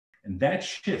And that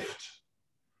shift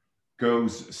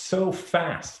goes so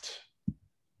fast,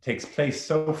 takes place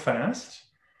so fast,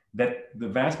 that the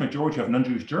vast majority of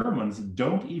non-Jewish Germans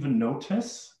don't even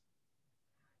notice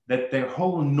that their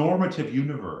whole normative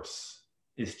universe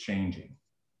is changing.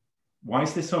 Why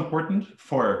is this so important?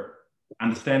 For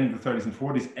understanding the 30s and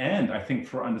 40s, and I think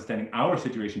for understanding our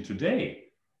situation today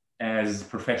as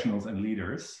professionals and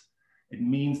leaders. It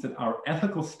means that our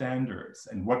ethical standards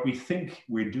and what we think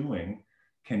we're doing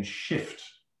can shift,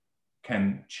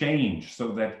 can change,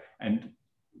 so that, and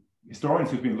historians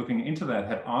who've been looking into that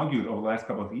have argued over the last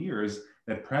couple of years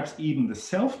that perhaps even the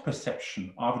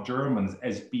self-perception of Germans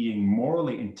as being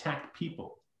morally intact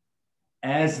people,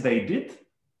 as they did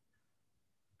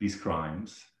these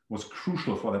crimes, was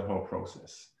crucial for that whole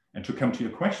process. And to come to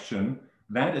your question,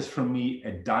 that is for me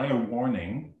a dire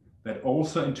warning that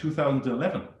also in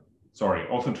 2011, sorry,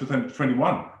 also in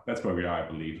 2021, that's where we are, I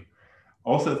believe.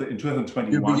 Also in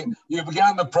 2021. You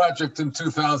began the project in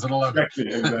 2011.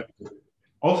 Exactly.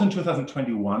 Also in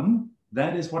 2021,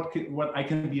 that is what I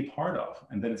can be a part of,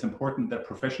 and that it's important that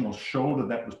professionals shoulder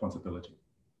that responsibility.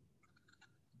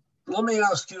 Let me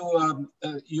ask you,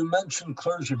 you mentioned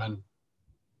clergymen,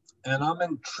 and I'm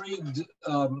intrigued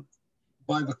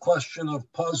by the question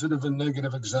of positive and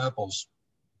negative examples.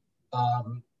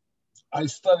 I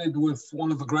studied with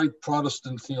one of the great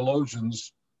Protestant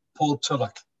theologians, Paul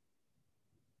Tillich.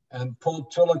 And Paul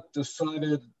Tillich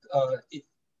decided,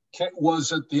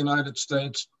 was at the United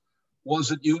States,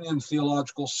 was at Union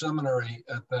Theological Seminary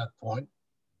at that point,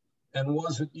 and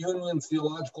was at Union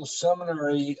Theological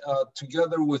Seminary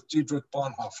together with Dietrich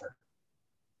Bonhoeffer,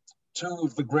 two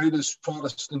of the greatest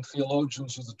Protestant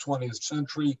theologians of the 20th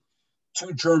century,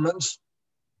 two Germans,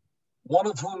 one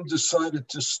of whom decided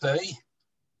to stay,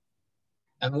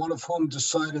 and one of whom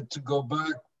decided to go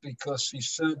back because he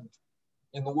said,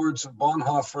 in the words of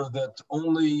Bonhoeffer, that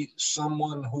only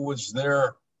someone who was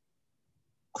there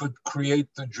could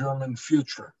create the German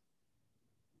future.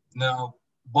 Now,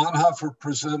 Bonhoeffer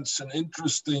presents an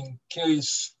interesting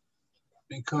case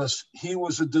because he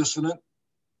was a dissident.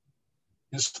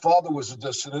 His father was a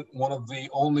dissident, one of the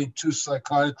only two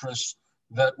psychiatrists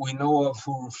that we know of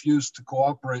who refused to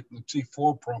cooperate in the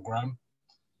T4 program.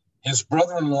 His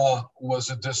brother-in-law was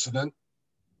a dissident,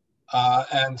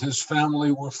 and his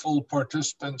family were full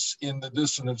participants in the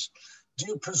dissidence. Do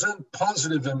you present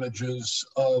positive images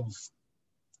of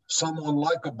someone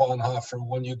like a Bonhoeffer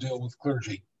when you deal with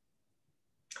clergy?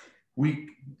 We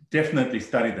definitely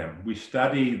study them. We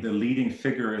study the leading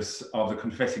figures of the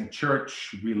confessing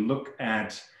church. We look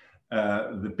at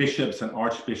the bishops and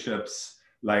archbishops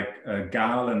like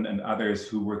Galen and others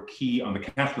who were key on the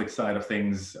Catholic side of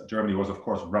things. Germany was, of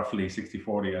course, roughly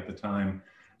 60-40 at the time.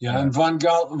 Yeah, and von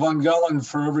Galen,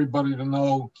 for everybody to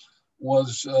know,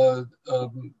 was a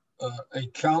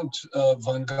Count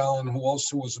von Galen, who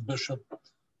also was a bishop,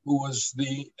 who was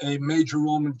a major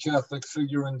Roman Catholic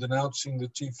figure in denouncing the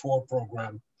T4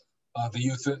 program,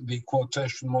 the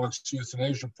quotation marks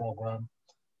euthanasia program.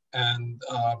 And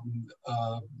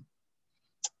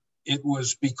it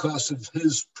was because of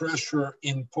his pressure,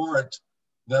 in part,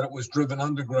 that it was driven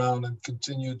underground and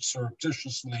continued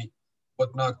surreptitiously,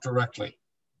 but not directly.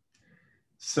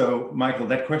 So, Michael,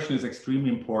 that question is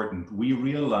extremely important. We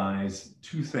realize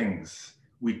two things.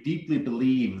 We deeply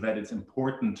believe that it's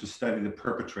important to study the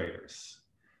perpetrators,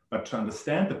 but to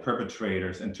understand the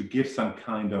perpetrators and to give some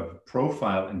kind of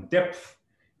profile and depth,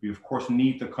 we of course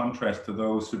need the contrast to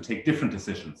those who take different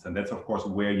decisions. And that's of course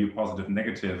where your positive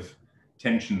negative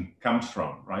tension comes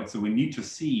from, right? So we need to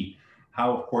see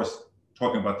how, of course,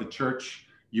 talking about the church,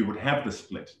 you would have the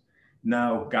split.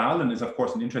 Now, Galen is of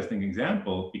course an interesting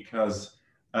example because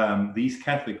these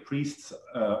Catholic priests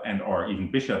or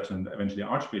even bishops and eventually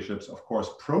archbishops, of course,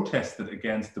 protested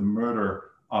against the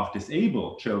murder of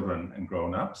disabled children and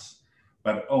grown-ups,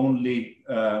 but only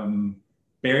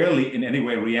barely in any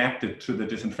way reacted to the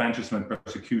disenfranchisement,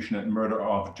 persecution, and murder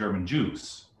of German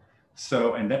Jews.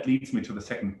 So, and that leads me to the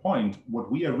second point.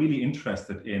 What we are really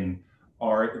interested in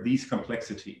are these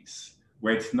complexities,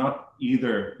 where it's not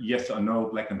either yes or no,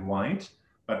 black and white,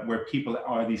 but where people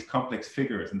are these complex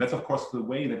figures. And that's, of course, the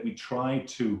way that we try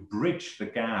to bridge the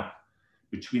gap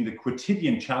between the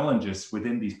quotidian challenges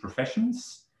within these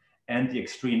professions and the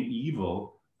extreme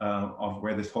evil of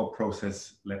where this whole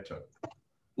process led to.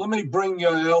 Let me bring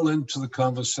Yael into the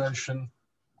conversation.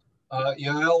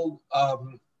 Yael,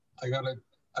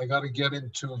 I gotta get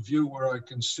into a view where I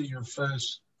can see your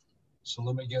face. So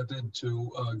let me get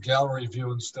into gallery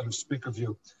view instead of speaker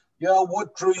view. Yael,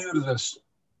 what drew you to this?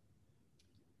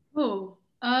 Oh,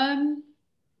 I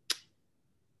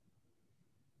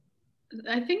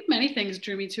think many things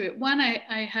drew me to it. One,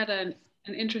 I had an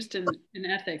an interest in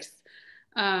ethics.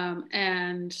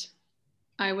 And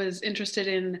I was interested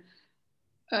in,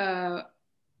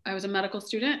 I was a medical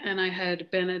student and I had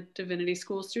been a divinity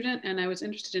school student, and I was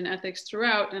interested in ethics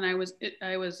throughout. And I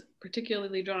was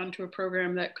particularly drawn to a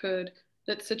program that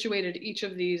situated each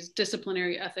of these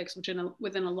disciplinary ethics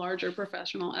within a larger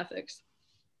professional ethics.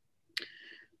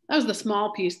 That was the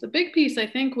small piece. The big piece, I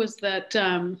think, was that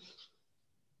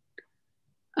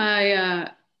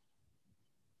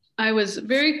I was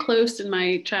very close in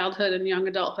my childhood and young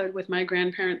adulthood with my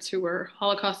grandparents who were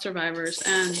Holocaust survivors.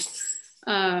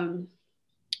 And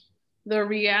the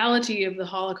reality of the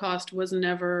Holocaust was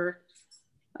never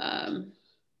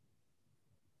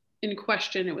in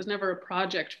question. It was never a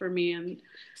project for me. And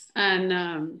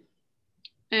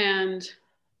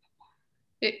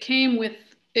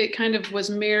it kind of was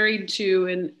married to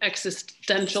an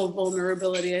existential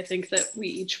vulnerability, I think, that we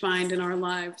each find in our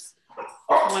lives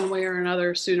one way or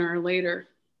another, sooner or later.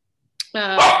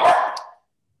 My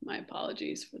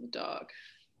apologies for the dog.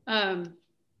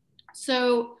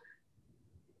 So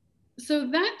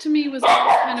that to me was all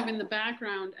kind of in the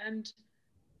background. And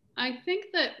I think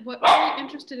that what really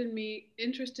interested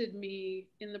me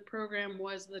in the program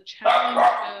was the challenge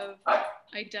of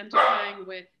identifying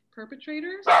with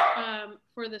perpetrators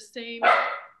for the same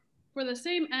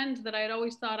end that I had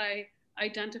always thought I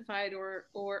identified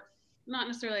or not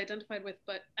necessarily identified with,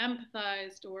 but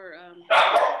empathized or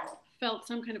felt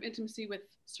some kind of intimacy with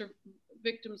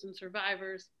victims and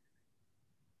survivors,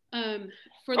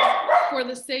 for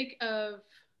the sake of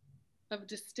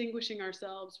distinguishing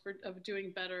ourselves, of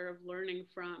doing better, of learning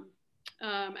from,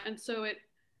 and so it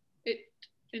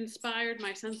inspired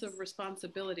my sense of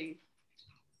responsibility,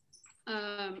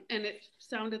 and it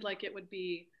sounded like it would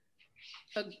be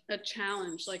a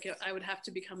challenge, like I would have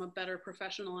to become a better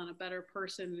professional and a better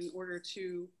person in order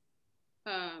to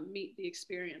meet the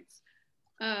experience.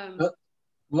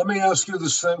 Let me ask you the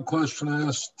same question I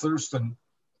asked Thorsten.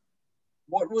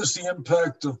 What was the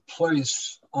impact of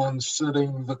place on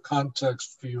setting the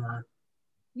context for your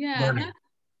learning?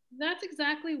 That's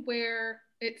exactly where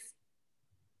it's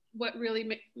what really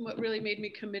made me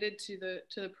committed to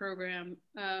the program.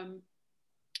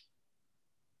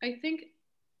 I think,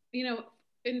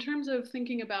 in terms of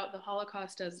thinking about the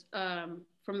Holocaust as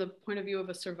from the point of view of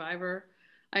a survivor,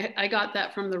 I got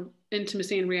that from the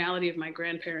intimacy and reality of my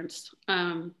grandparents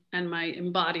and my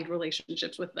embodied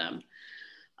relationships with them.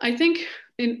 I think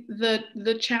in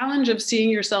the challenge of seeing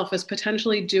yourself as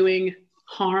potentially doing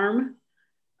harm,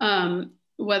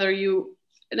 whether you,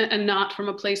 and not from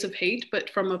a place of hate, but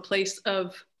from a place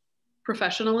of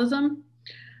professionalism,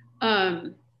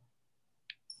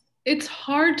 it's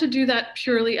hard to do that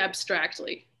purely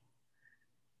abstractly.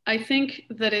 I think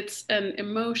that it's an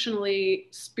emotionally,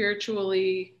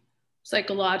 spiritually,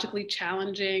 psychologically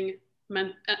challenging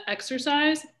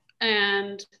exercise.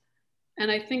 And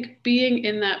I think being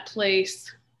in that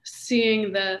place,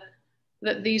 seeing that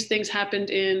these things happened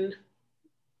in,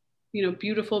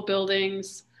 beautiful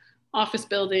buildings, office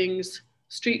buildings,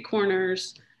 street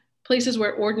corners, places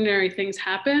where ordinary things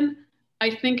happen, I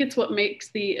think it's what makes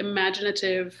the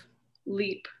imaginative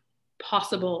leap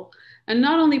possible. And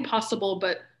not only possible,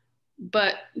 but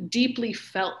deeply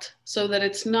felt, so that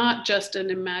it's not just an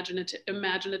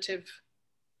imaginative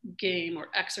game or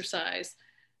exercise.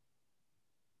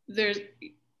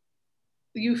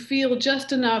 You feel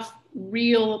just enough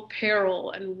real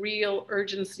peril and real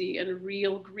urgency and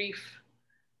real grief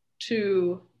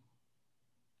to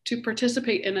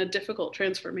participate in a difficult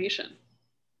transformation.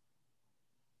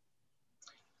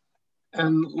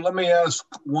 And let me ask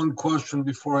one question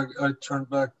before I turn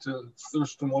back to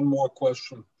Thorsten, one more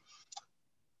question.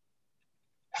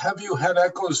 Have you had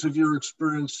echoes of your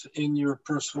experience in your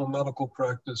personal medical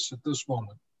practice at this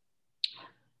moment?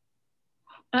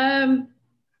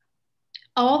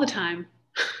 All the time.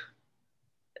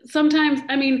 Sometimes,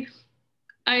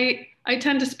 I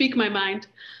tend to speak my mind,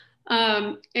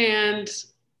 but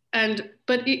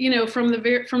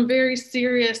from very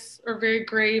serious or very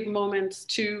grave moments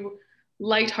to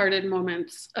lighthearted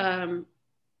moments. Not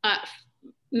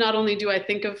only do I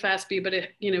think of FASPE, but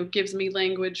it gives me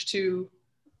language to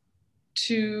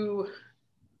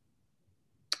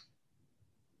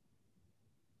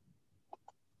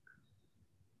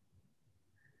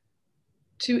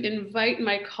invite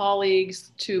my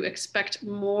colleagues to expect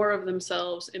more of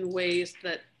themselves in ways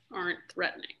that aren't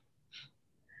threatening.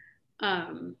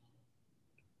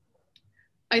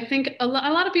 I think a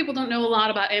lot of people don't know a lot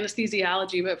about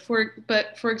anesthesiology,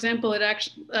 but for example, it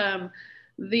actually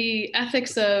the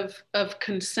ethics of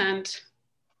consent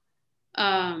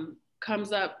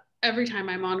comes up every time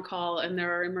I'm on call and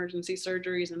there are emergency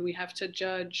surgeries and we have to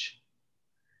judge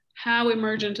how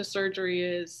emergent a surgery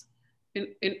is.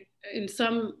 In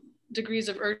some degrees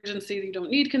of urgency, you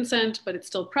don't need consent, but it's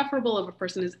still preferable if a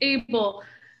person is able.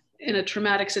 In a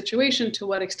traumatic situation, to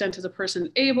what extent is a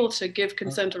person able to give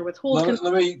consent or withhold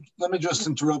consent? Let me just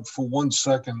interrupt for 1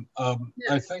 second.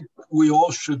 I think we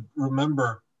all should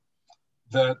remember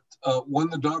that when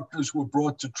the doctors were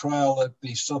brought to trial at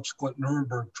the subsequent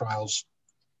Nuremberg trials,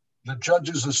 the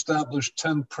judges established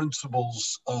 10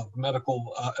 principles of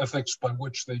medical ethics by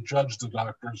which they judged the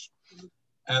doctors.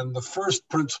 And the first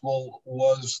principle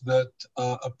was that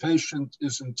a patient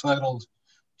is entitled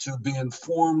to be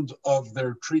informed of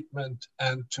their treatment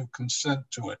and to consent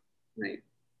to it. Right.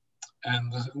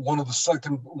 And one of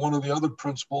the other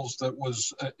principles that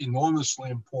was enormously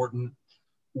important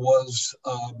was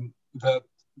that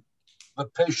the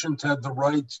patient had the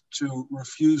right to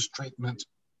refuse treatment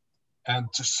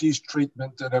and to cease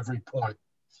treatment at every point.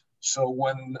 So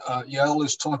when Yael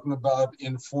is talking about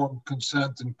informed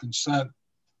consent and consent,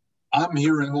 I'm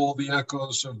hearing all the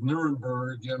echoes of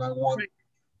Nuremberg, and I want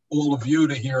all of you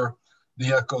to hear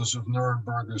the echoes of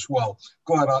Nuremberg as well.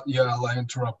 Go ahead, Yael, I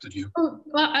interrupted you. Oh,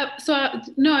 well,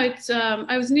 no, it's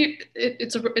I was near.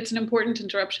 It's an important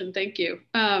interruption. Thank you.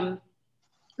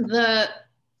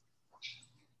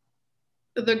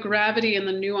 The gravity and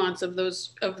the nuance of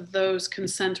those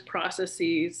consent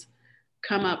processes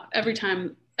come up every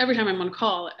time I'm on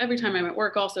call. Every time I'm at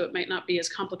work, also, it might not be as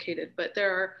complicated, but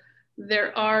there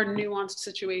are nuanced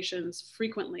situations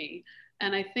frequently,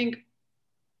 and I think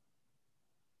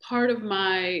part of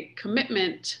my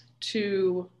commitment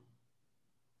to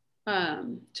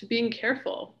being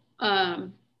careful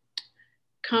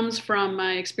comes from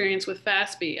my experience with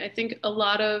FASPE. I think a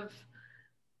lot of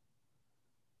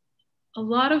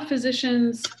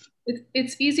physicians,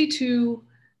 it's easy to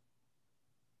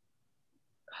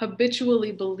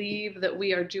habitually believe that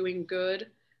we are doing good,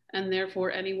 and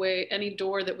therefore any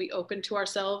door that we open to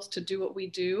ourselves to do what we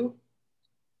do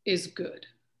is good.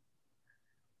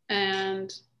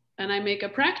 And I make a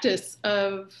practice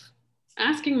of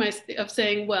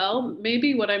saying, well,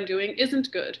 maybe what I'm doing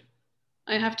isn't good.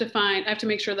 I have to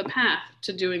make sure the path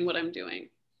to doing what I'm doing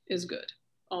is good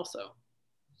also.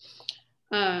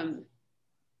 And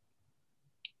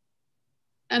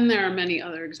there are many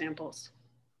other examples.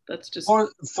 That's just.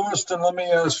 Thorsten, let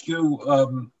me ask you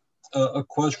a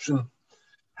question.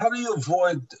 How do you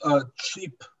avoid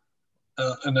cheap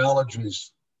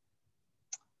analogies?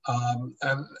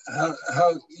 And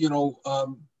how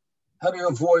do you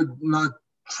avoid not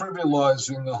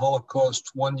trivializing the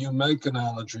Holocaust when you make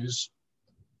analogies?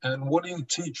 And what do you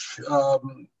teach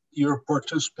your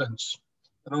participants?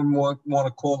 I don't want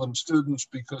to call them students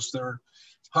because they're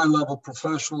high-level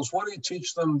professionals. What do you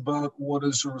teach them about what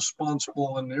is a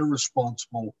responsible and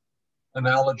irresponsible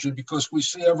analogy? Because we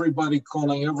see everybody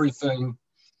calling everything,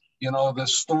 the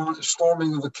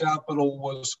storming of the Capitol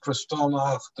was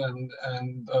Kristallnacht, and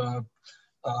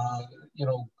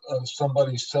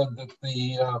somebody said that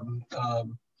the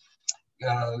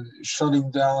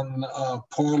shutting down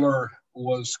Parler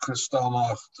was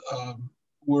Kristallnacht.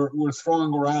 We're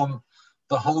throwing around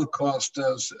the Holocaust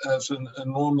as an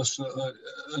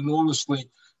enormously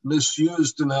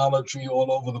misused analogy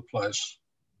all over the place.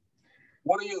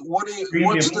 What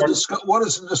is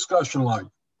the discussion like?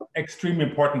 Extremely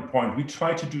important point. We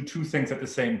try to do two things at the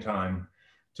same time,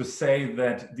 to say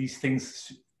that these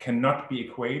things cannot be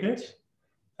equated,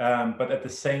 but at the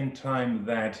same time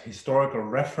that historical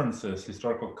references,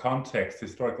 historical context,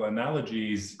 historical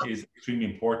analogies is extremely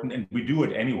important, and we do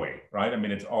it anyway, right? I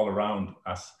mean, it's all around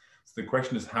us. So the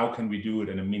question is, how can we do it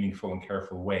in a meaningful and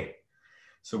careful way?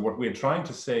 So what we're trying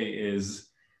to say is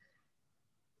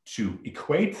to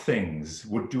equate things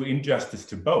would do injustice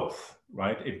to both,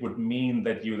 right? It would mean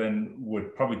that you then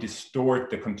would probably distort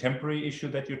the contemporary issue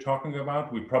that you're talking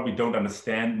about. We probably don't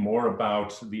understand more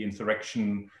about the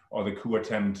insurrection or the coup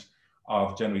attempt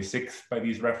of January 6th by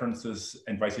these references,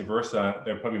 and vice versa.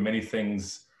 There are probably many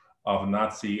things of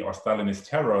Nazi or Stalinist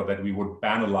terror that we would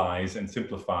banalize and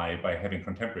simplify by having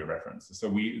contemporary references. So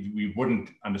we wouldn't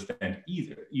understand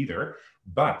either,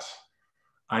 but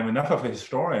I'm enough of a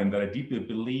historian that I deeply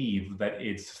believe that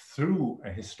it's through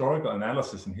a historical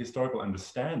analysis and historical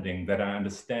understanding that I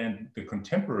understand the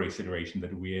contemporary situation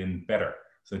that we're in better.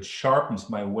 So it sharpens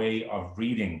my way of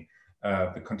reading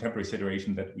the contemporary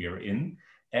situation that we are in.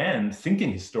 And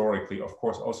thinking historically, of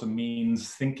course, also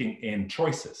means thinking in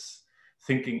choices,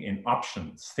 thinking in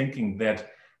options, thinking that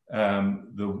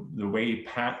the way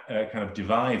kind of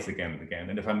divides again and again.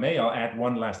 And if I may, I'll add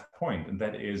one last point, and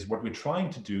that is what we're trying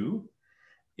to do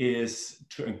is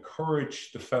to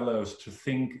encourage the fellows to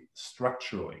think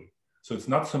structurally. So it's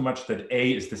not so much that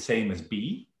A is the same as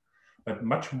B, but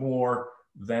much more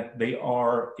that they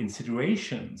are in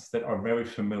situations that are very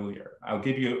familiar. I'll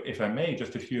give you, if I may,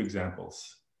 just a few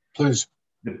examples. Please.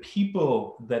 The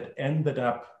people that ended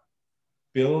up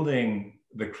building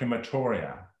the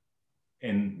crematoria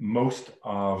in most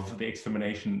of the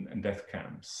extermination and death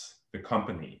camps, the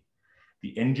company,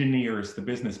 the engineers, the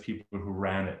business people who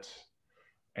ran it,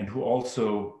 and who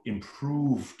also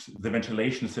improved the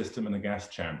ventilation system in the gas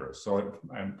chambers. So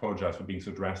I apologize for being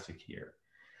so drastic here.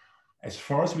 As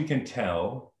far as we can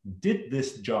tell, did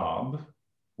this job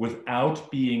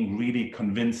without being really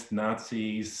convinced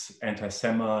Nazis,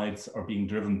 anti-Semites, or being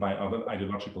driven by other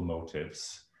ideological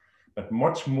motives, but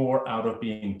much more out of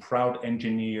being proud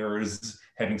engineers,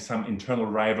 having some internal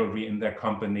rivalry in their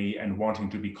company and wanting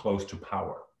to be close to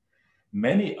power.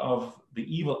 Many of the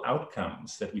evil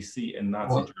outcomes that we see in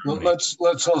Nazi Germany.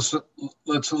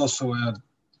 Let's also add,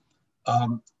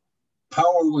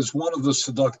 power was one of the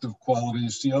seductive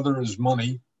qualities. The other is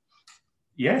money.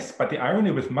 Yes, but the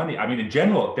irony with money, I mean, in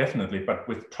general, definitely, but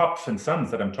with Topf and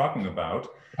Sons that I'm talking about,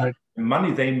 right. The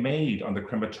money they made on the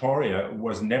crematoria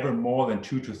was never more than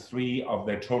 2 to 3 of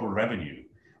their total revenue.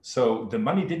 So the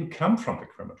money didn't come from the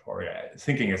crematoria,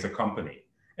 thinking as a company.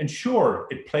 And sure,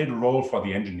 it played a role for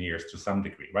the engineers to some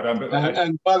degree. But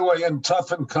and by the way, and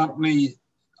Tough and Company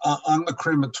on the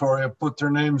crematoria put their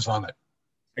names on it.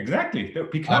 Exactly,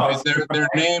 because their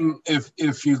name.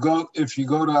 If you go to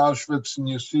Auschwitz and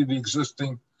you see the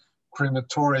existing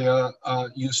crematoria,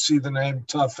 you see the name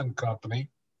Tough and Company,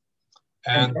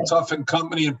 and Tough and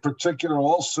Company in particular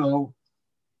also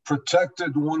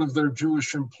protected one of their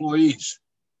Jewish employees,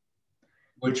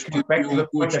 which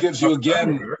gives you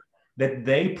again. That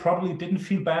they probably didn't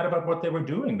feel bad about what they were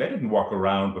doing. They didn't walk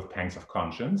around with pangs of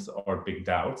conscience or big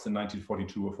doubts in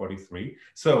 1942 or 43.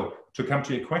 So to come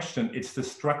to your question, it's the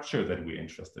structure that we're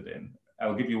interested in.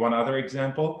 I'll give you one other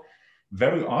example.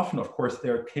 Very often, of course,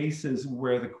 there are cases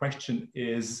where the question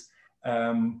is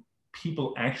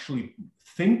people actually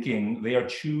thinking they are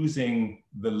choosing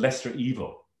the lesser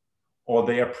evil, or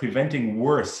they are preventing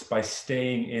worse by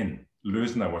staying in.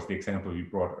 Lösner was the example you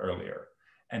brought earlier.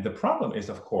 And the problem is,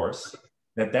 of course,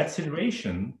 that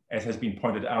situation, as has been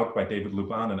pointed out by David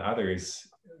Luban and others,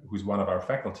 who's one of our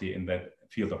faculty in that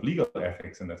field of legal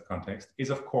ethics in that context, is,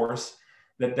 of course,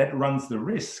 that runs the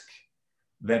risk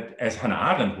that, as Hannah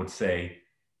Arendt would say,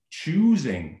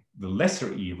 choosing the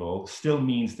lesser evil still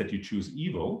means that you choose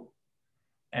evil.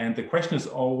 And the question is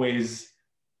always,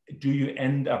 do you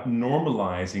end up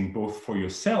normalizing both for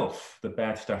yourself the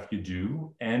bad stuff you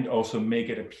do and also make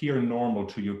it appear normal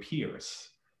to your peers?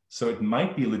 So it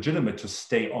might be legitimate to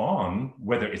stay on,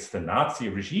 whether it's the Nazi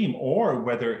regime or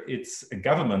whether it's a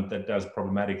government that does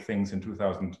problematic things in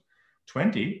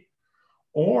 2020,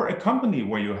 or a company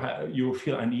where you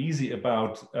feel uneasy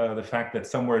about the fact that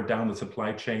somewhere down the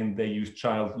supply chain they use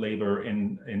child labor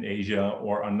in Asia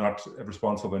or are not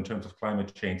responsible in terms of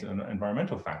climate change and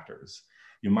environmental factors.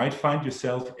 You might find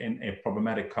yourself in a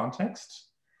problematic context,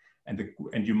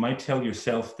 and you might tell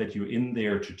yourself that you're in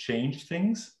there to change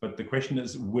things, but the question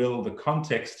is, will the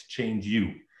context change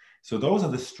you? So those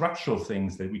are the structural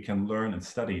things that we can learn and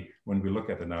study when we look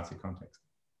at the Nazi context.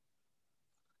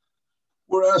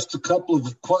 We're asked a couple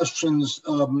of questions.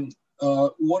 One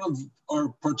of our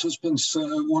participants,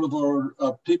 one of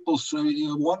our people say,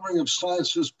 wondering if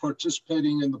scientists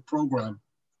participating in the program.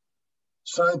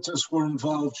 Scientists were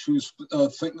involved. She was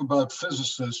thinking about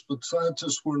physicists, but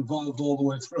scientists were involved all the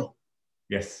way through.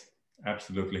 Yes,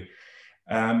 absolutely.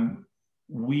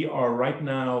 We are right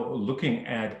now looking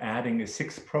at adding a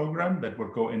 6th program that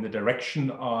would go in the direction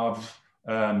of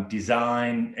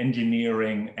design,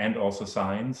 engineering, and also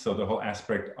science. So the whole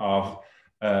aspect of,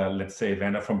 let's say,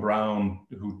 Werner von Braun,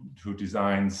 who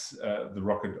designs the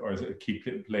rocket or is a key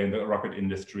player in the rocket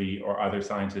industry, or other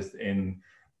scientists in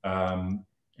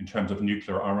terms of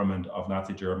nuclear armament of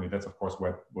Nazi Germany, that's of course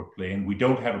what would play in. We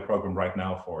don't have a program right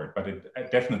now for it, but it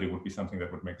definitely would be something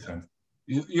that would make sense.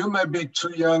 You may be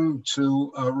too young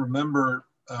to remember,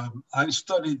 I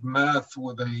studied math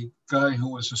with a guy who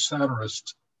was a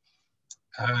satirist,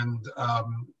 and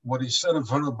what he said of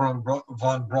Werner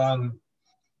von Braun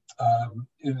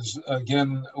is,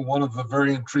 again, one of the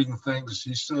very intriguing things.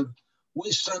 He said,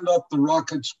 "We send up the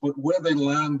rockets, but where they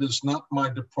land is not my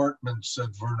department," said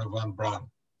Werner von Braun.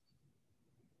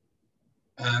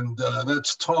 And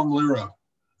that's Tom Lehrer,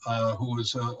 who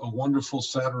is a wonderful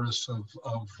satirist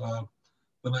of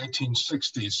the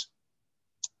 1960s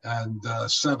and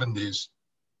 70s.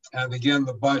 And again,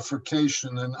 the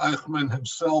bifurcation. And Eichmann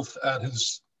himself at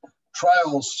his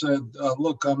trial said,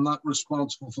 look, I'm not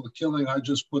responsible for the killing. I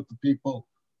just put the people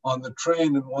on the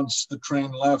train. And once the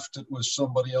train left, it was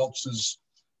somebody else's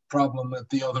problem at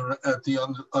the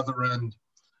other end.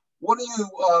 What do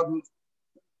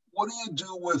you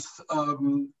do with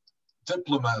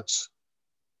diplomats?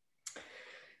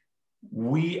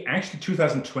 We actually,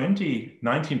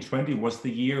 1920 was the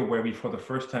year where we for the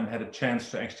first time had a chance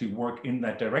to actually work in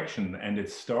that direction. And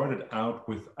it started out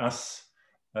with us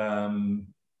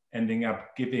ending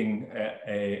up giving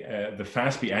the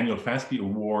FASPE, annual FASPE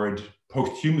award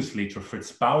posthumously to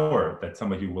Fritz Bauer, that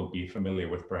some of you will be familiar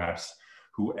with perhaps,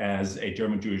 who as a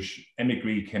German Jewish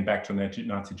emigre came back to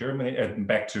Nazi Germany,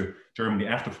 back to Germany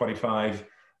after 45,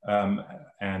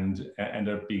 and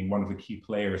ended up being one of the key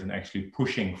players in actually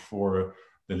pushing for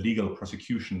the legal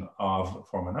prosecution of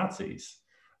former Nazis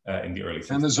in the early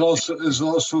 60s. And is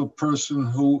also a person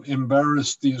who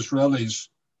embarrassed the Israelis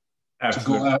to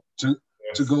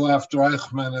go after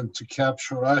Eichmann and to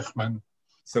capture Eichmann.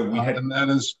 So we had, and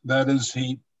that is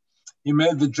he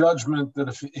made the judgment that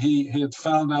if he had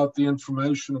found out the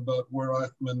information about where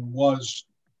Eichmann was,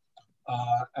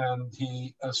 and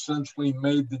he essentially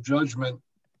made the judgment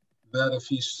that if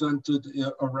he sent it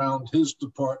around his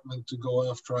department to go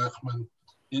after Eichmann,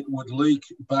 it would leak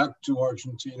back to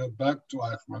Argentina, back to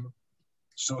Eichmann.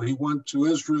 So he went to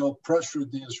Israel,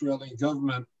 pressured the Israeli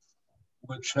government,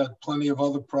 which had plenty of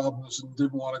other problems and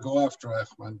didn't want to go after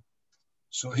Eichmann.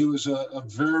 So he was a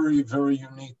very, very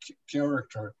unique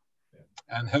character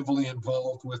and heavily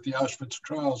involved with the Auschwitz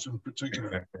trials in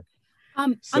particular.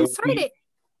 I'm sorry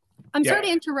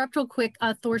to interrupt real quick,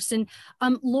 Thorsten.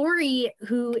 Lori,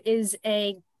 who is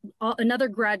another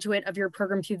graduate of your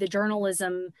program through the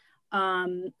journalism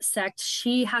sect,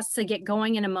 she has to get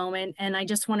going in a moment, and I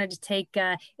just wanted to take,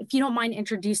 if you don't mind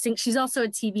introducing, she's also a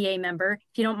TBA member,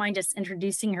 if you don't mind just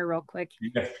introducing her real quick.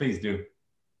 Yes, please do.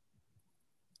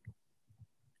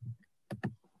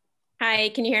 Hi,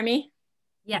 can you hear me?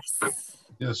 Yes.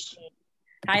 Yes.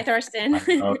 Hi, Thorsten.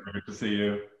 Oh, good to see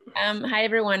you. Hi,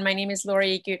 everyone. My name is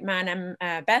Lori Gutman. I'm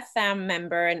a Beth Tham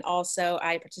member, and also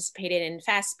I participated in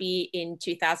FASPE in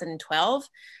 2012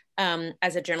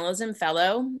 as a journalism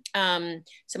fellow.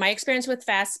 So my experience with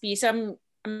FASPE, so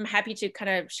I'm happy to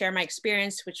kind of share my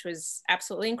experience, which was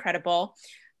absolutely incredible.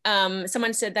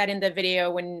 Someone said that in the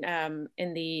video when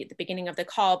in the beginning of the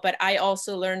call, but I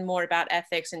also learned more about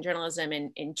ethics and journalism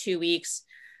in 2 weeks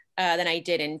than I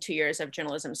did in 2 years of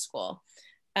journalism school.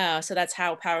 So that's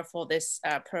how powerful this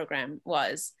program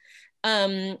was.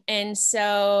 And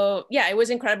so, yeah, it was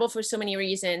incredible for so many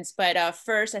reasons. But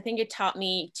first, I think it taught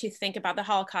me to think about the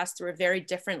Holocaust through a very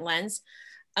different lens,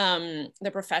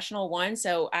 the professional one.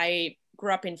 So I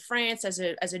grew up in France as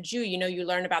a Jew. You know, you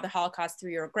learn about the Holocaust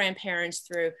through your grandparents,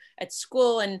 through at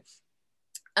school, and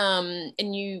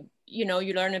you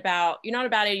learn about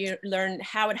you learn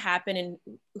how it happened and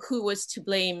who was to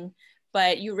blame.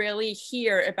 But you rarely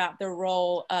hear about the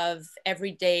role of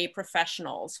everyday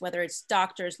professionals, whether it's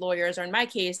doctors, lawyers, or in my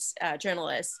case,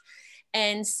 journalists.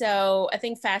 And so I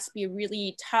think FASPE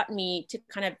really taught me to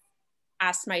kind of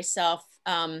ask myself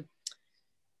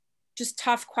just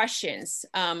tough questions.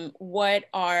 What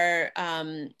are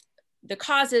the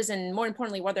causes, and more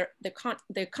importantly, what are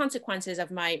the consequences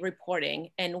of my reporting,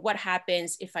 and what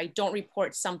happens if I don't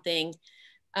report something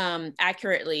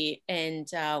accurately, and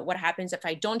what happens if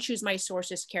I don't choose my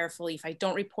sources carefully, if I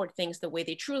don't report things the way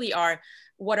they truly are,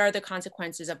 what are the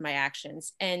consequences of my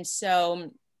actions? And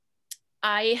so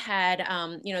I had,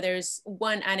 there's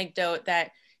one anecdote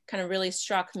that kind of really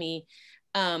struck me.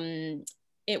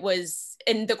 It was,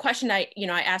 and the question I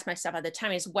asked myself at the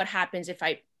time is, what happens if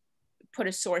I put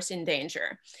a source in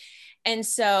danger? And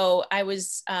so I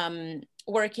was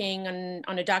working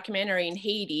on a documentary in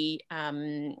Haiti,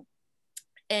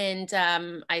 and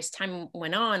as time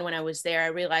went on, when I was there, I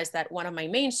realized that one of my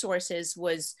main sources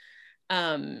was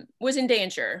in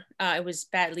danger. It was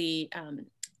badly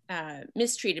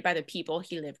mistreated by the people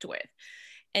he lived with.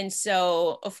 And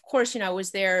so, of course, I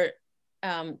was there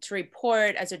to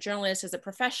report as a journalist, as a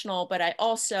professional, but I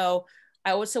also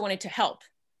wanted to help,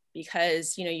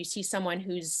 because, you see someone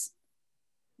who's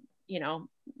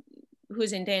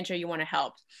in danger, you want to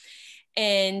help.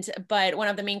 But one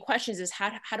of the main questions is,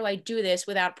 how do I do this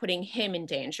without putting him in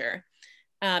danger?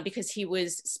 Because he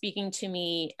was speaking to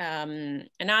me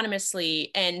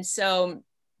anonymously. And so,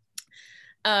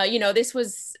 this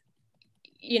was,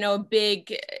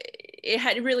 big, it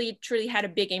had really, truly had a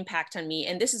big impact on me.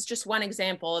 And this is just one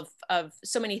example of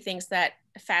so many things that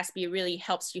FASPE really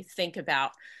helps you think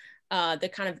about, the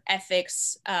kind of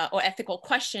ethics or ethical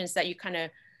questions that you kind of,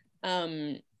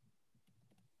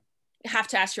 have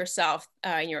to ask yourself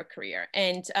in your career.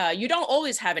 And you don't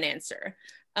always have an answer.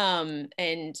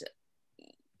 And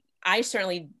I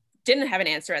certainly didn't have an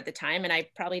answer at the time, and I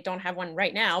probably don't have one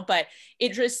right now, but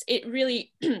it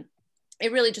really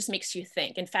just makes you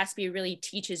think, and FASPE really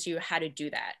teaches you how to do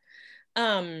that.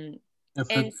 If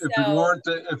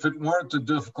it weren't a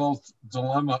difficult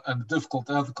dilemma and a difficult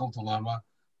ethical dilemma,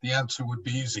 the answer would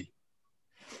be easy.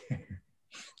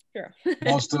 Sure.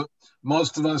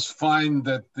 most of us find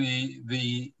that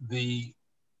the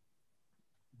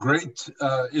great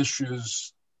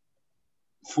issues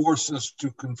force us to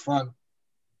confront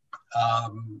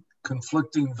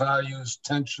conflicting values,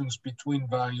 tensions between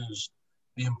values,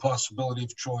 the impossibility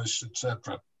of choice,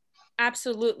 etc.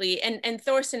 Absolutely. And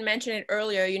Thorsten mentioned it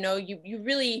earlier, you know,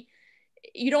 you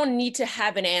don't need to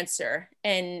have an answer.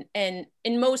 And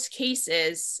in most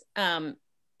cases,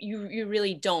 you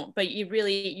really don't, but you're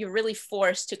really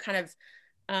forced to kind of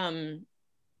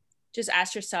just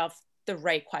ask yourself the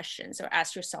right questions, or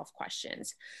ask yourself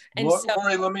questions. And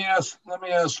Lori, let me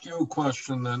ask you a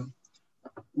question then.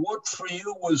 What for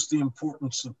you was the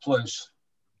importance of place?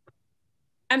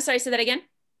 I'm sorry, say that again?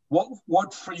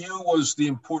 What for you was the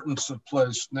importance of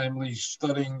place, namely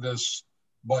studying this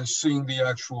by seeing the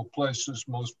actual places,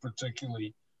 most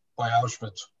particularly by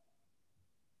Auschwitz?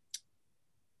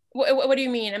 What do you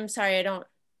mean? I'm sorry,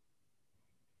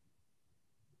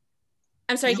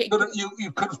 I'm sorry. You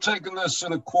could have taken this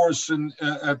in a course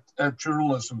at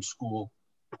journalism school.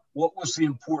 What was the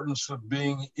importance of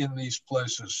being in these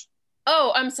places?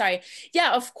 Oh, I'm sorry.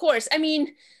 Yeah, of course. I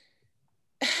mean,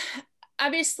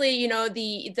 obviously, you know, I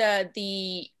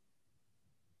mean,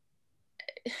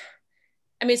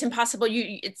 it's impossible.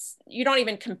 You don't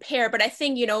even compare, but I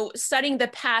think, you know, studying the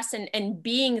past and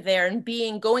being there and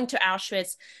going to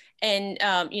Auschwitz and,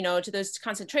 you know, to those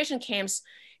concentration camps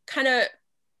kind of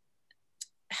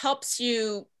helps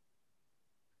you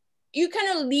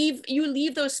kind of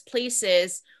leave those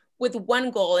places with one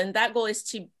goal, and that goal is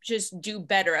to just do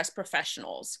better as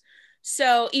professionals.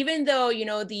 So even though, you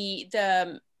know,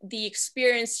 the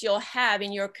experience you'll have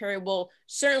in your career will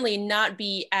certainly not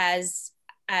be as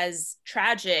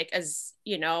tragic as,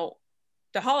 you know,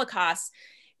 the Holocaust,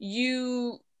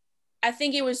 I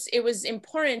think it was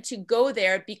important to go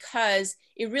there because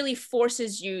it really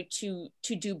forces you to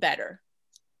do better.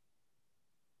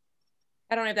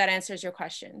 I don't know if that answers your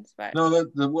questions, but no,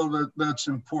 that's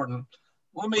important.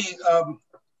 Let me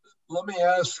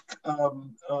ask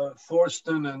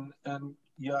Thorsten and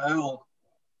Yael,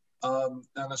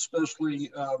 and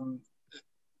especially,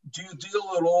 do you deal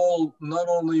at all not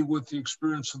only with the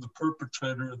experience of the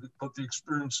perpetrator, but the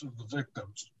experience of the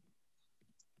victims?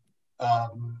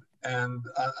 And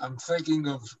I'm thinking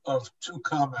of two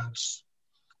comments.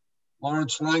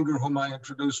 Lawrence Langer, whom I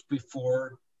introduced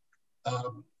before,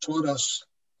 taught us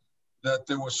that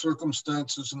there were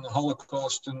circumstances in the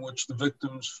Holocaust in which the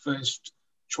victims faced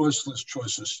choiceless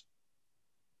choices.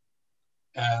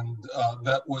 And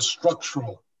that was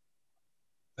structural.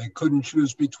 They couldn't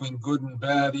choose between good and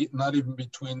bad, not even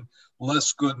between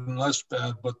less good and less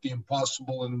bad, but the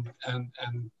impossible and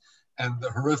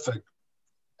the horrific.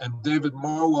 And David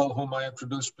Marwell, whom I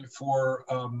introduced before,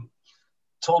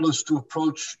 told us to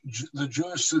approach the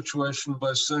Jewish situation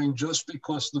by saying just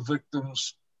because the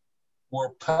victims were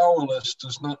powerless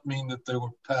does not mean that they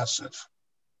were passive.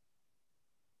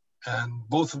 And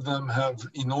both of them have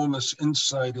enormous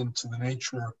insight into the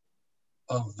nature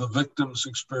of the victim's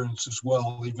experience as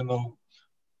well, even though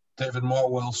David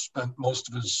Marwell spent most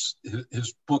of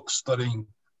his book studying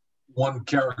one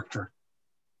character,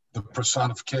 the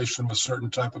personification of a certain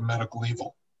type of medical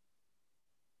evil.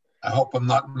 I hope I'm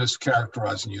not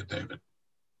mischaracterizing you, David.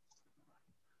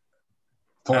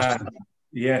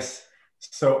 Yes.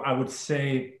 So I would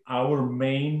say our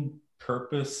main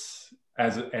purpose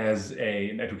as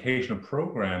an educational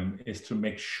program is to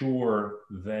make sure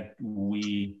that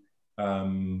we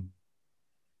bring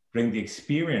the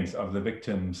experience of the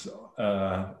victims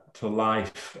to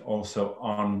life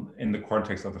also in the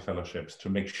context of the fellowships, to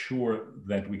make sure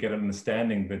that we get an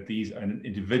understanding that these are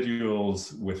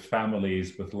individuals with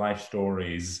families, with life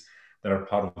stories that are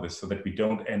part of this, so that we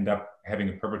don't end up having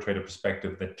a perpetrator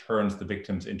perspective that turns the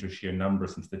victims into sheer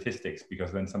numbers and statistics,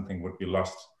 because then something would be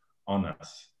lost on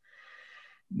us.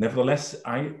 Nevertheless,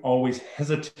 I always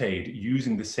hesitate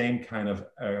using the same kind of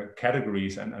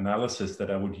categories and analysis that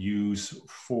I would use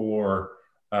for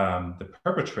the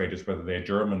perpetrators, whether they're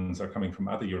Germans or coming from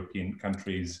other European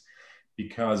countries,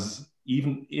 because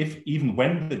even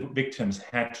when the victims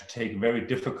had to take very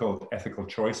difficult ethical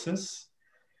choices,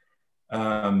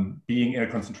 being in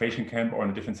a concentration camp or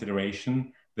in a different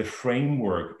situation, the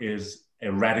framework is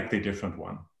a radically different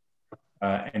one.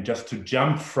 And just to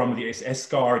jump from the SS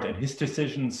guard and his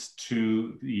decisions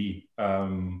to the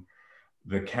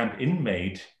camp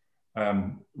inmate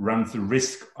runs the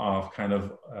risk of kind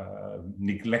of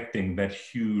neglecting that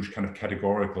huge kind of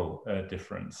categorical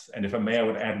difference. And if I may, I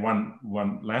would add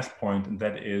one last point, and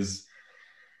that is,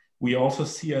 we also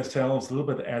see ourselves a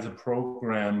little bit as a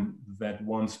program that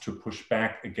wants to push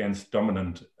back against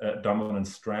dominant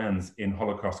strands in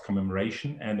Holocaust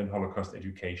commemoration and in Holocaust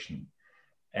education.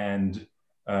 And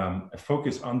a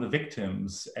focus on the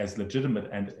victims, as legitimate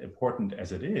and important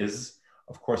as it is,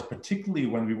 of course, particularly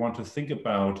when we want to think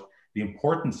about the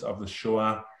importance of the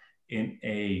Shoah in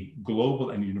a global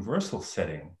and universal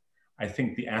setting, I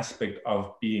think the aspect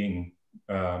of being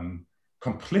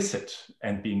complicit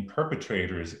and being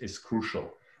perpetrators is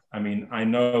crucial. I mean, I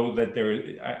know that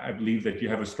I believe that you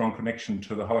have a strong connection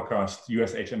to the Holocaust,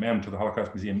 USHMM, to the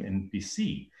Holocaust Museum in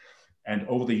BC. And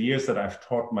over the years that I've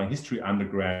taught my history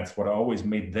undergrads, what I always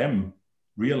made them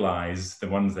realize, the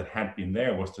ones that had been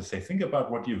there, was to say, think about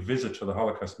what your visit to the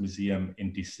Holocaust Museum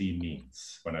in DC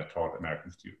means. When I taught American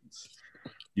students,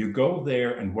 you go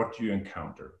there and what do you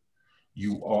encounter?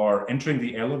 You are entering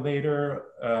the elevator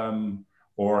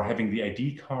or having the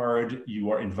ID card,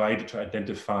 you are invited to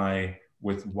identify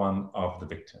with one of the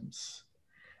victims.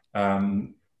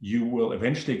 You will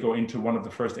eventually go into one of the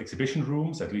first exhibition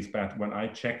rooms, at least back when I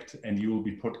checked, and you will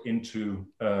be put into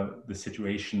the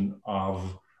situation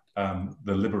of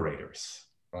the liberators,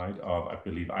 right? Of, I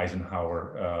believe,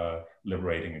 Eisenhower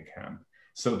liberating a camp.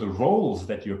 So the roles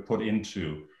that you're put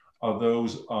into are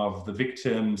those of the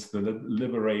victims, the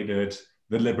liberated,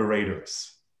 the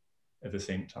liberators at the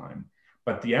same time.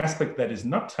 But the aspect that is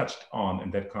not touched on in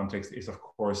that context is, of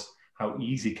course, how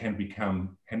easy can we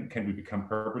become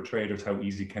perpetrators? How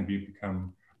easy can we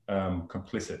become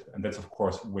complicit? And that's, of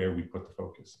course, where we put the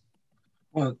focus.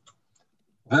 Well,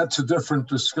 that's a different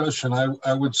discussion.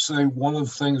 I would say one of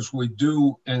the things we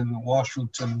do in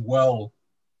Washington well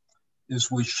is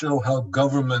we show how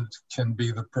government can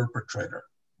be the perpetrator.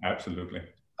 Absolutely.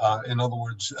 In other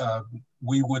words,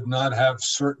 we would not have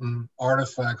certain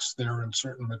artifacts there and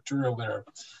certain material there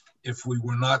if we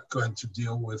were not going to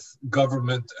deal with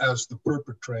government as the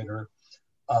perpetrator.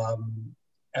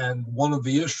 And one of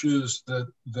the issues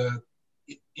that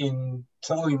in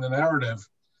telling the narrative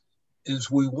is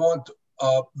we want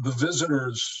the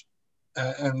visitors,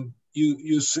 and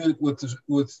you see it with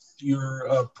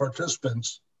your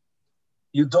participants,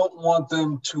 you don't want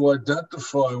them to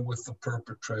identify with the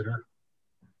perpetrator.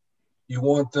 You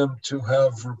want them to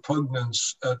have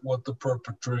repugnance at what the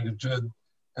perpetrator did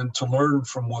and to learn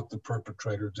from what the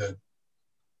perpetrator did.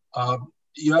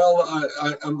 Yael,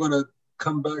 I'm going to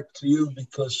come back to you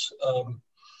because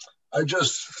I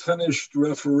just finished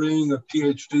refereeing a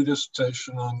PhD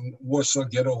dissertation on Warsaw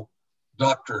Ghetto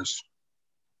doctors.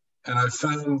 And I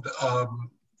found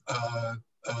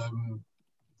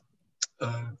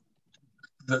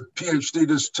the PhD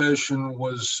dissertation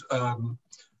was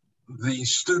the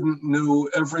student knew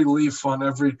every leaf on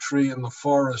every tree in the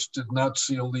forest, did not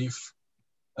see a leaf,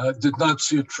 did not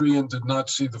see a tree and did not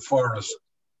see the forest,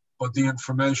 but the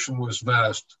information was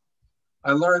vast.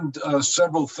 I learned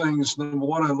several things. Number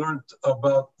one, I learned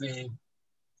about the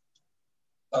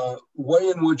way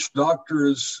in which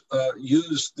doctors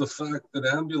used the fact that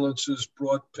ambulances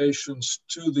brought patients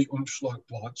to the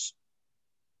Umschlagplatz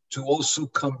to also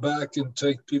come back and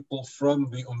take people from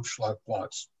the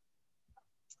Umschlagplatz.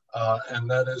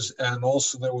 And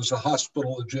also there was a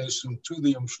hospital adjacent to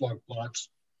the Umschlagplatz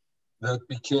that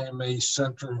became a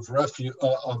center of rescue,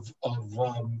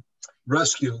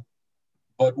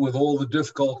 but with all the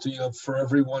difficulty of for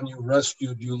everyone you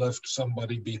rescued, you left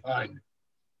somebody behind.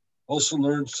 Also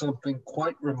learned something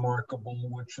quite remarkable,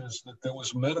 which is that there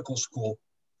was a medical school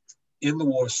in the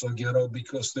Warsaw Ghetto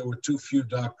because there were too few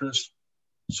doctors.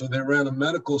 So they ran a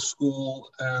medical school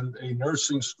and a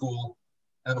nursing school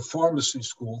and a pharmacy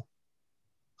school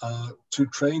to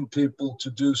train people to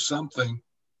do something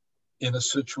in a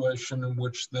situation in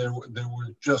which there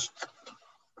were just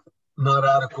not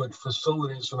adequate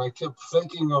facilities. And I kept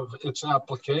thinking of its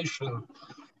application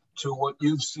to what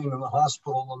you've seen in the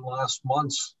hospital in the last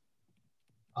months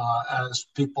as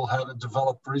people had to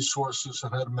develop resources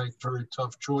and had to make very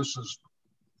tough choices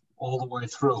all the way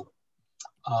through.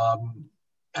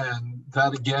 And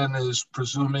that again is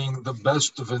presuming the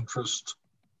best of interest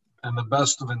and the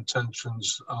best of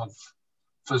intentions of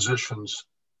physicians.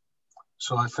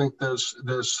 So I think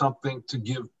there's something to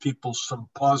give people some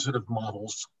positive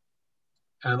models.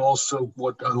 And also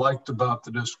what I liked about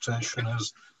the dissertation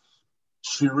is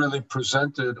she really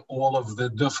presented all of the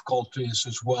difficulties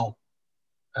as well,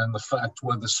 and the fact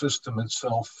where the system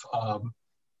itself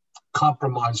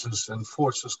compromises and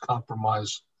forces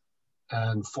compromise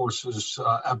and forces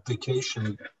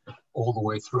abdication all the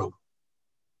way through.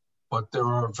 but there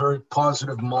are very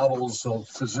positive models of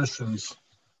physicians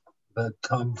that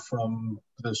come from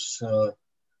this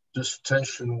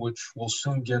dissertation, which will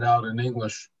soon get out in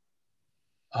English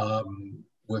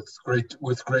with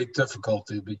great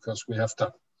difficulty, because we have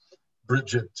to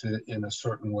bridge it in a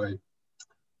certain way.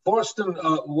 Thorsten,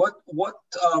 what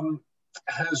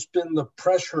has been the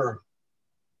pressure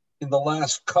in the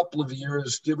last couple of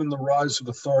years, given the rise of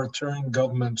authoritarian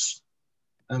governments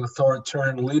and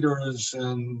authoritarian leaders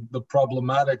and the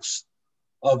problematics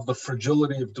of the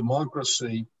fragility of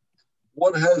democracy?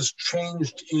 What has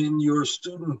changed in your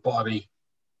student body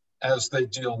as they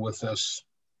deal with this?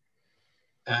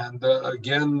 And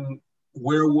again,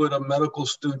 where would a medical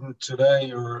student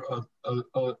today or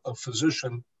a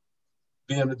physician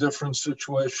be in a different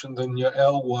situation than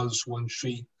Yael was when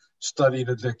she studied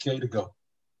a decade ago?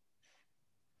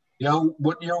 Yael,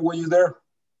 what year were you there?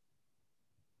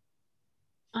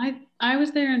 I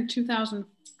was there in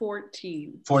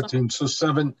 2014. 14, so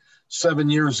seven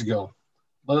years ago.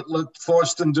 Let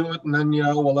Thorsten do it, and then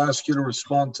Yael will ask you to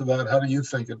respond to that. How do you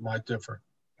think it might differ?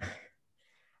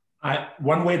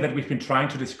 One way that we've been trying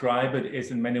to describe it is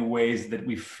in many ways that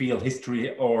we feel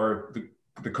history or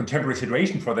the contemporary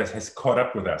situation for this has caught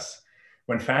up with us.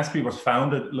 When FASPE was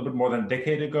founded a little bit more than a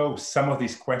decade ago, some of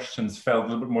these questions felt a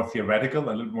little bit more theoretical,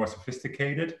 a little bit more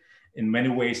sophisticated. In many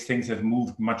ways, things have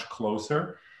moved much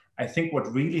closer. I think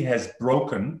what really has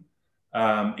broken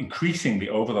increasingly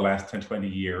over the last 10, 20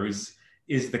 years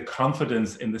is the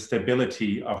confidence in the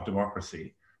stability of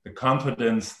democracy, the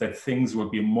confidence that things will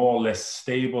be more or less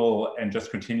stable and just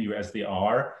continue as they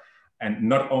are. And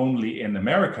not only in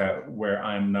America, where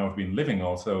I'm now been living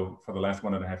also for the last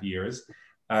 1.5 years,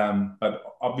 but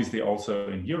obviously also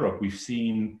in Europe, we've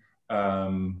seen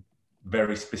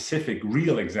very specific,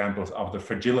 real examples of the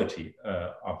fragility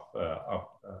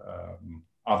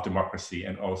of democracy,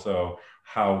 and also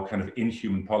how kind of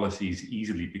inhuman policies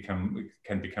easily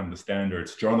can become the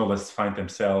standards. Journalists find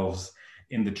themselves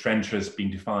in the trenches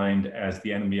being defined as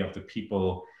the enemy of the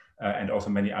people, and also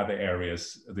many other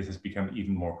areas. This has become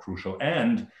even more crucial.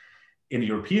 And in a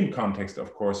European context,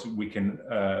 of course, we can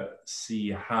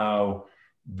see how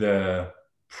the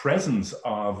presence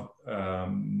of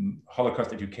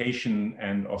Holocaust education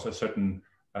and also a certain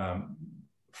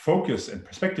focus and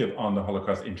perspective on the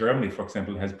Holocaust in Germany, for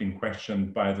example, has been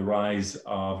questioned by the rise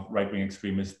of right-wing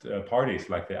extremist parties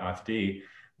like the AfD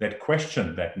that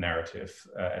question that narrative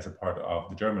as a part of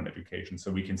the German education. So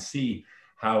we can see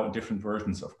how different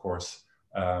versions, of course,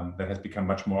 that has become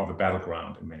much more of a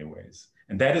battleground in many ways.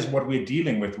 And that is what we're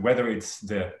dealing with, whether it's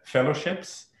the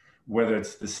fellowships, whether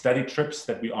it's the study trips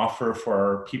that we offer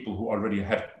for people who already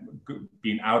have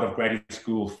been out of graduate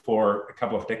school for a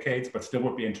couple of decades, but still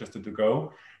would be interested to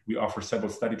go. We offer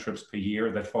several study trips per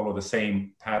year that follow the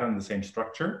same pattern, the same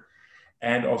structure.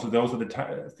 And also those are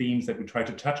the themes that we try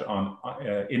to touch on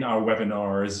in our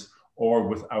webinars or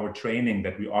with our training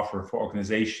that we offer for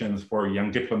organizations, for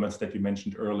young diplomats that you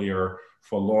mentioned earlier,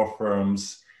 for law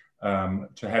firms,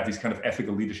 to have this kind of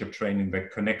ethical leadership training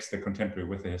that connects the contemporary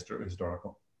with the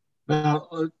historical. Now,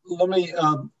 let me,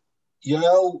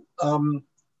 Yael,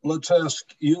 let's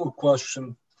ask you a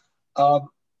question.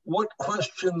 What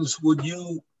questions would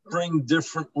you bring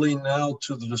differently now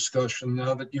to the discussion,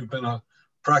 now that you've been a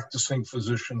practicing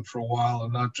physician for a while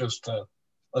and not just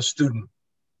a student?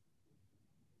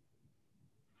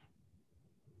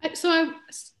 So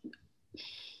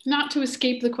not to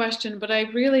escape the question, but I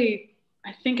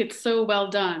think it's so well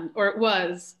done, or it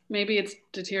was. Maybe it's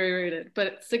deteriorated,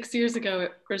 but 6 years ago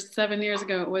or 7 years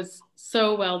ago, it was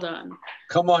so well done.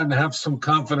 Come on, have some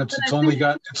confidence. It's only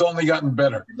gotten better. It's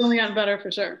only gotten better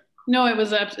for sure. No, it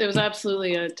was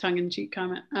absolutely a tongue-in-cheek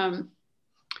comment.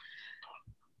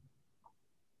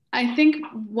 I think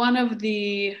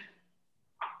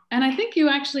and I think you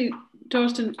actually,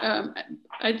 Thorsten,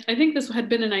 I think this had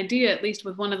been an idea, at least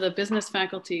with one of the business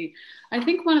faculty. I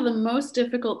think one of the most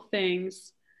difficult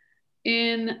things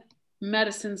in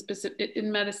medicine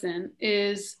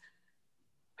is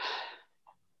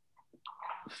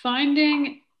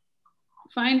finding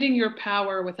your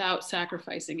power without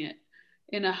sacrificing it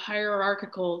in a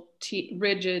hierarchical,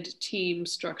 rigid team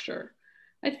structure.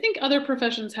 I think other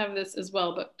professions have this as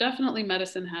well, but definitely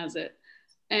medicine has it.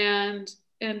 And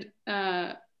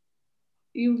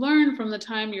you learn from the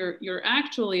time you're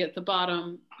actually at the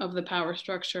bottom of the power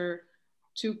structure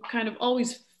to kind of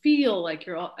always feel like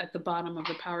you're at the bottom of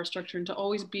the power structure, and to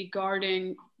always be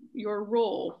guarding your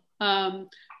role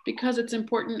because it's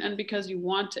important and because you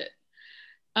want it.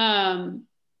 And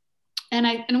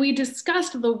we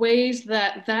discussed the ways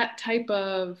that type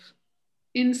of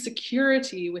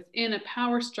insecurity within a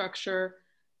power structure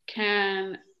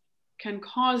can can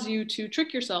cause you to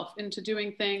trick yourself into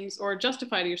doing things or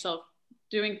justify to yourself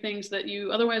doing things that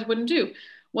you otherwise wouldn't do,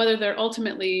 whether they're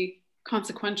ultimately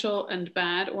consequential and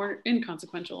bad or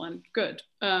inconsequential and good.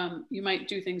 You might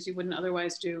do things you wouldn't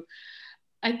otherwise do.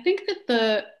 I think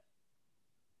that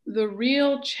the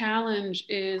real challenge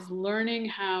is learning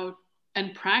how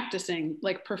and practicing,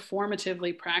 like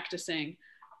performatively practicing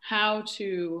how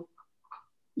to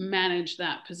manage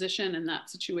that position and that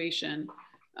situation.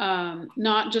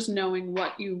 Not just knowing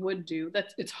what you would do.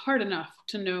 It's hard enough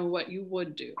to know what you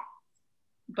would do,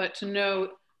 but to know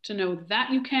that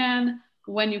you can,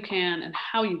 when you can, and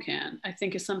how you can, I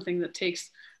think is something that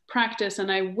takes practice.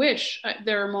 And I wish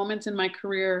there are moments in my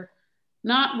career,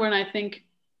 not when I think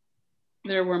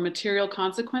there were material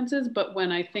consequences, but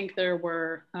when I think there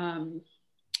were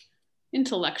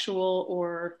intellectual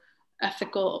or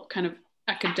ethical kind of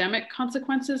academic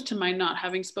consequences to my not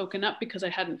having spoken up because I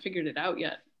hadn't figured it out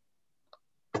yet.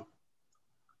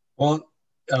 Well,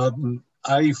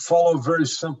 I follow a very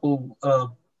simple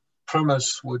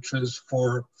premise, which is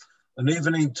for an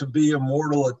evening to be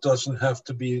immortal, it doesn't have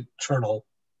to be eternal.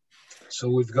 So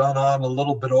we've gone on a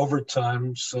little bit over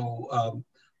time. So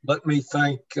let me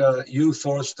thank you,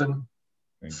 Thorsten,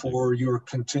 for your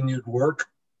continued work.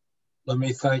 Let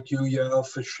me thank you, Yael,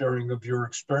 for sharing of your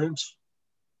experience.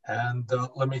 And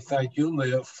let me thank you,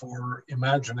 Leah, for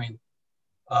imagining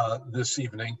this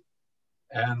evening.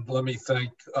 And let me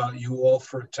thank you all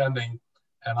for attending.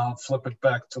 And I'll flip it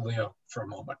back to Leah for a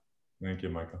moment. Thank you,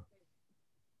 Michael.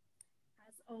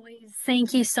 As always,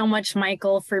 thank you so much,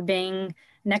 Michael, for being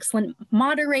an excellent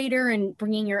moderator and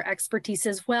bringing your expertise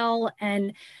as well.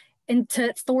 And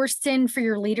to Thorsten for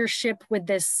your leadership with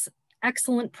this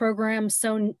excellent program,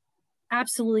 so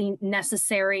absolutely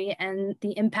necessary, and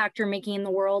the impact you're making in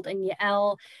the world. And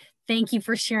Yael, thank you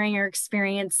for sharing your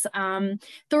experience.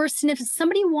 Thorsten, if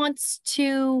somebody wants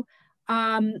to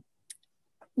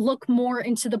look more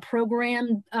into the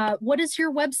program, what is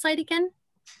your website again?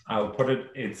 I'll put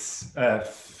it, it's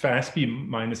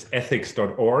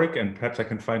FASPE-ethics.org, and perhaps I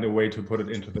can find a way to put it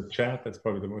into the chat. That's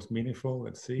probably the most meaningful.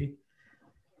 Let's see.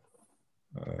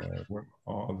 Where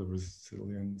all the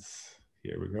resilience,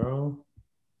 here we go.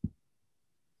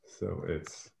 So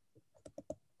it's.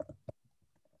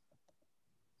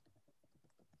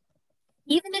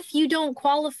 Even if you don't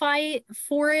qualify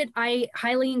for it, I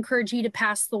highly encourage you to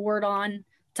pass the word on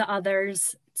to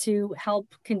others to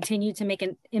help continue to make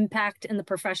an impact in the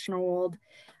professional world.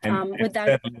 And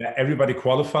everybody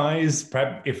qualifies.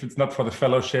 Perhaps if it's not for the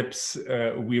fellowships,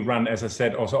 we run, as I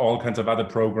said, also all kinds of other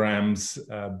programs,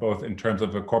 both in terms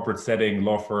of a corporate setting,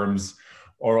 law firms,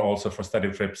 or also for study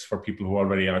trips for people who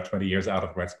already are 20 years out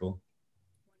of grad school.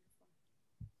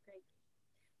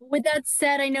 With that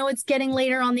said, I know it's getting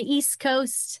later on the East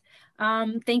Coast.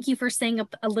 Thank you for staying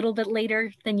up a little bit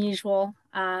later than usual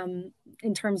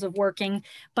in terms of working.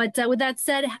 But with that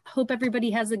said, hope everybody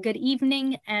has a good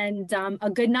evening and a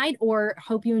good night, or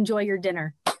hope you enjoy your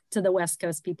dinner to the West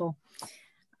Coast people.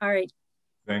 All right.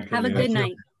 Thank you. Have a good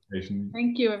night.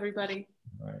 Thank you, everybody.